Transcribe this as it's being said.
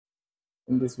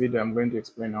In this video, I'm going to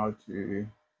explain how to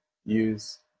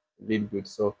use ledbuild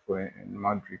software and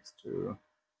madrix to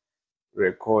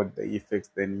record the effects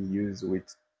then use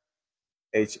with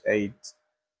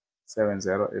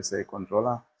h807sa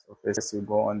controller. So first you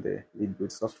go on the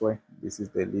ledbuild software. This is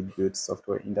the ledbuild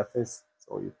software interface.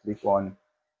 So you click on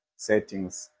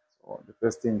settings. So the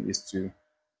first thing is to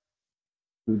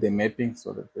do the mapping.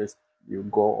 So the first you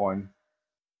go on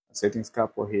settings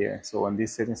couple here. So on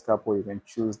this settings couple, you can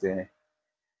choose the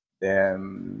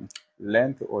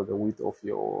length or the width of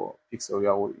your pixel you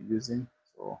are using.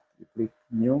 So you click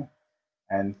new,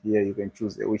 and here you can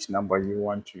choose which number you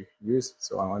want to use.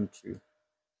 So I want to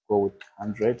go with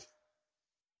 100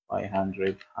 by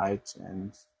 100 height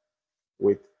and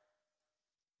width.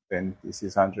 Then this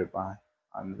is 100 by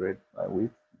 100 by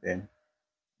width. Then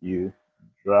you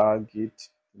drag it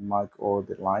to mark all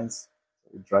the lines. So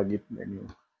you drag it, then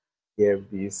you have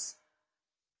this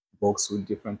box with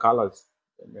different colors.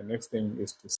 And the next thing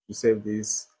is to save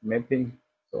this mapping.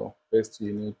 So first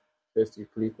you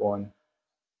click on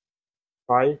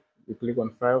file. You click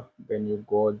on file, then you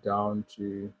go down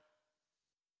to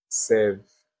save.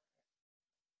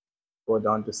 Go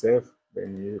down to save,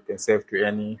 then you can save to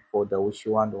any folder which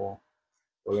you want, or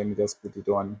let me just put it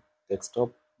on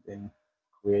desktop. Then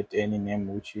create any name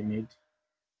which you need.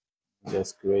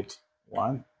 Just create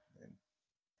one, then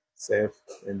save.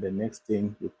 And the next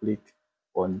thing you click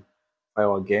on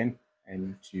file again,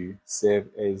 and to save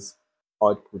as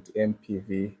output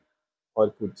mpv,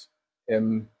 output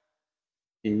mpx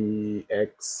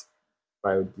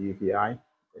file dvi.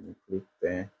 Then you click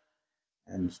there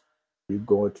and you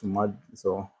go to mod.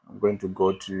 So I'm going to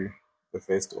go to the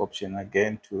first option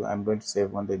again. I'm going to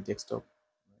save on the desktop.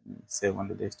 Save on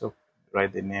the desktop,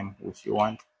 write the name which you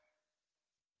want.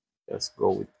 Just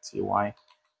go with ty.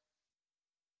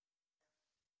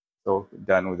 So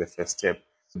done with the first step.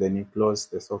 Then you close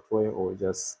the software, or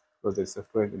just close the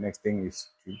software. The next thing is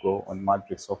to go on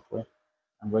madrix software.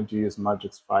 I'm going to use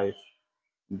madrix 5.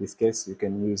 In this case, you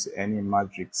can use any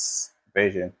madrix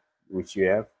version which you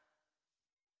have.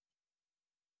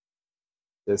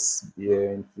 Just be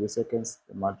here in a few seconds.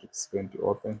 The madrix is going to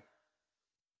open.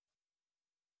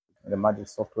 In the madrix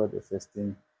software, the first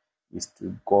thing is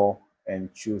to go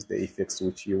and choose the effects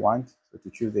which you want. So to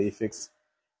choose the effects,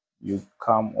 you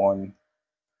come on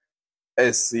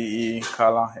SCE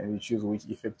color and you choose which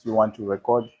effect you want to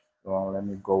record. So let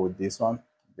me go with this one,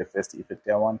 the first effect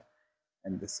I want.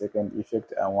 And the second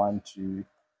effect I want to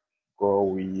go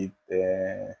with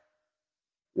the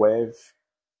wave.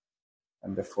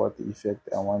 And the fourth effect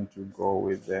I want to go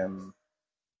with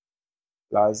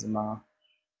plasma.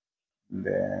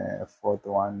 The fourth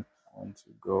one I want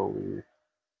to go with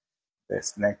the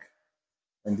snake.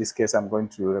 In this case, I'm going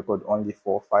to record only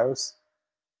 4 files.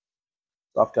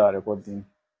 So after recording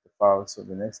the files, so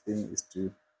the next thing is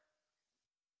to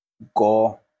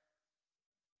go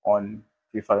on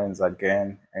preference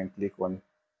again and click on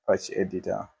patch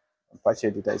editor. And patch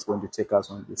editor is going to take us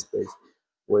on this page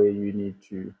where you need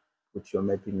to put your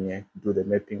mapping here, do the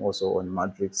mapping also on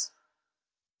madrix.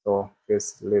 So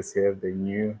first, let's have the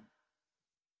new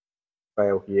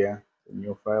file here, the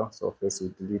new file. So first we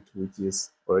delete which is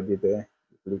already there.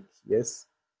 You click yes,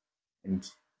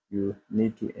 and you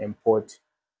need to import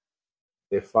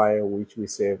the file which we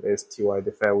save as ty,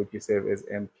 the file which we save as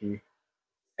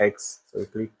mpx. So you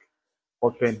click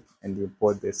open and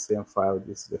import the same file.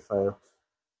 This is the file.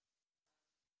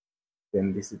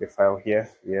 Then this is the file here.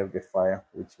 We have the file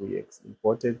which we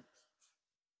imported.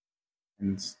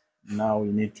 And now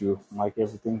we need to mark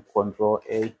everything, Control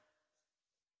A.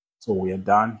 So we are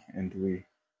done, and we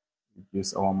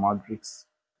use our madrix.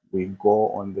 We go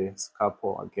on the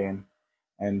scalpel again,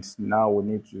 and now we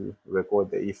need to record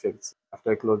the effects.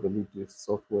 After I close the ledbuild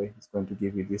software, it's going to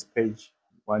give you this page.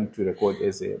 We want to record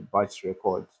as a batch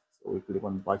record. So we click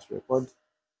on batch record,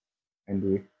 and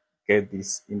we get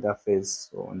this interface.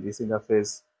 So on this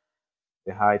interface,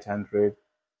 the height 100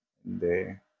 and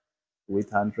the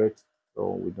width 100.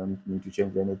 So we don't need to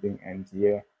change anything. And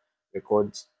here,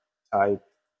 record type,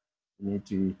 you need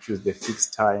to choose the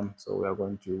fixed time. So we are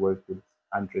going to work with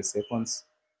 100 seconds.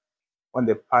 On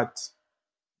the part,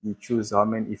 you choose how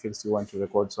many effects you want to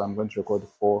record. So I'm going to record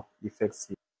 4 effects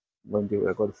here. I'm going to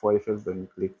record 4 effects, then you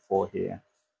click 4 here.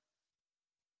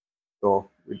 So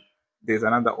there's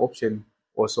another option.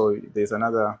 Also, there's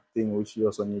another thing which you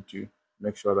also need to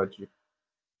make sure that you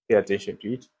pay attention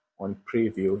to it. On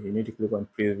preview, you need to click on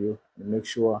preview and make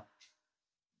sure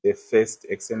the first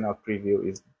external preview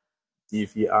is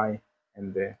DVI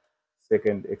and the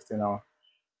second external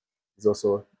is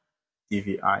also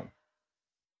DVI.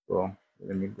 So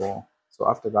let me go. So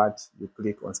after that, you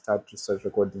click on start to start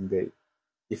recording the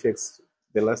effects,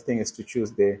 the last thing is to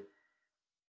choose the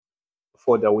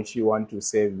folder which you want to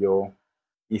save your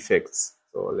effects.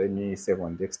 So let me save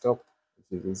on desktop,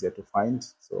 which is easier to find.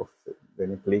 So let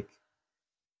me click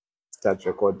start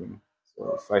recording.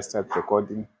 So if I start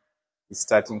recording, it's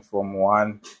starting from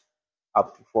 1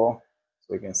 up to 4.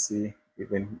 So you can see, you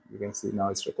can see now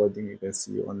it's recording. You can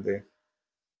see on the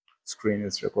screen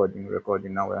it's recording.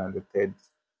 Now we're on the third.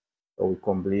 So we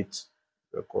complete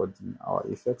recording our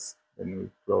effects. Then we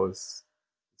close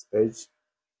this page.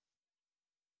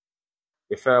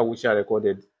 The file which are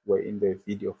recorded were in the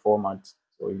video format.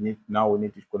 So we need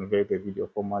to convert the video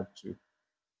format to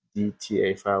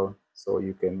DTA file so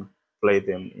you can play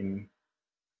them in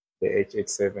the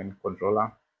h807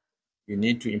 controller. You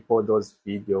need to import those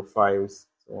video files.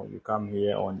 So you come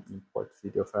here on import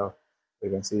video file. You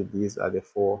can see these are the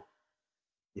 4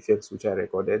 effects which are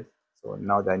recorded. So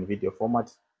now they're in video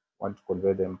format. I want to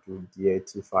convert them to DAT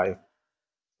file.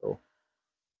 So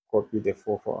copy the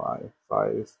 4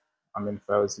 files.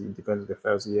 Files, it depends on the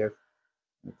files you have.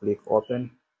 You click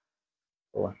open.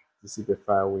 So this is the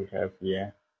file we have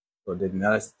here. So the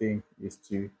next thing is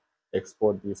to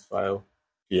export this file.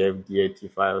 We have DAT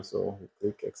file, so we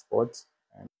click export,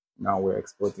 and now we're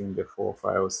exporting the 4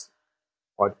 files.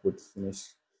 Output finish.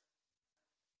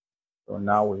 So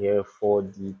now we have 4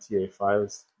 DTA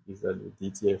files. These are the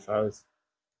DTA files.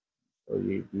 So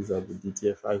these are the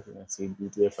DTA files. You can see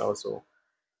DTA files. So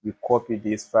you copy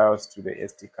these files to the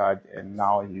SD card, and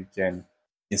now you can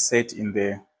insert in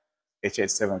the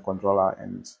h807 controller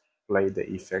and play the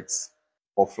effects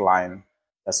offline.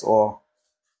 That's all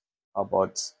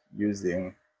about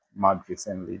using madrix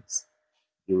and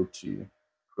ledbuild to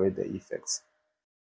create the effects.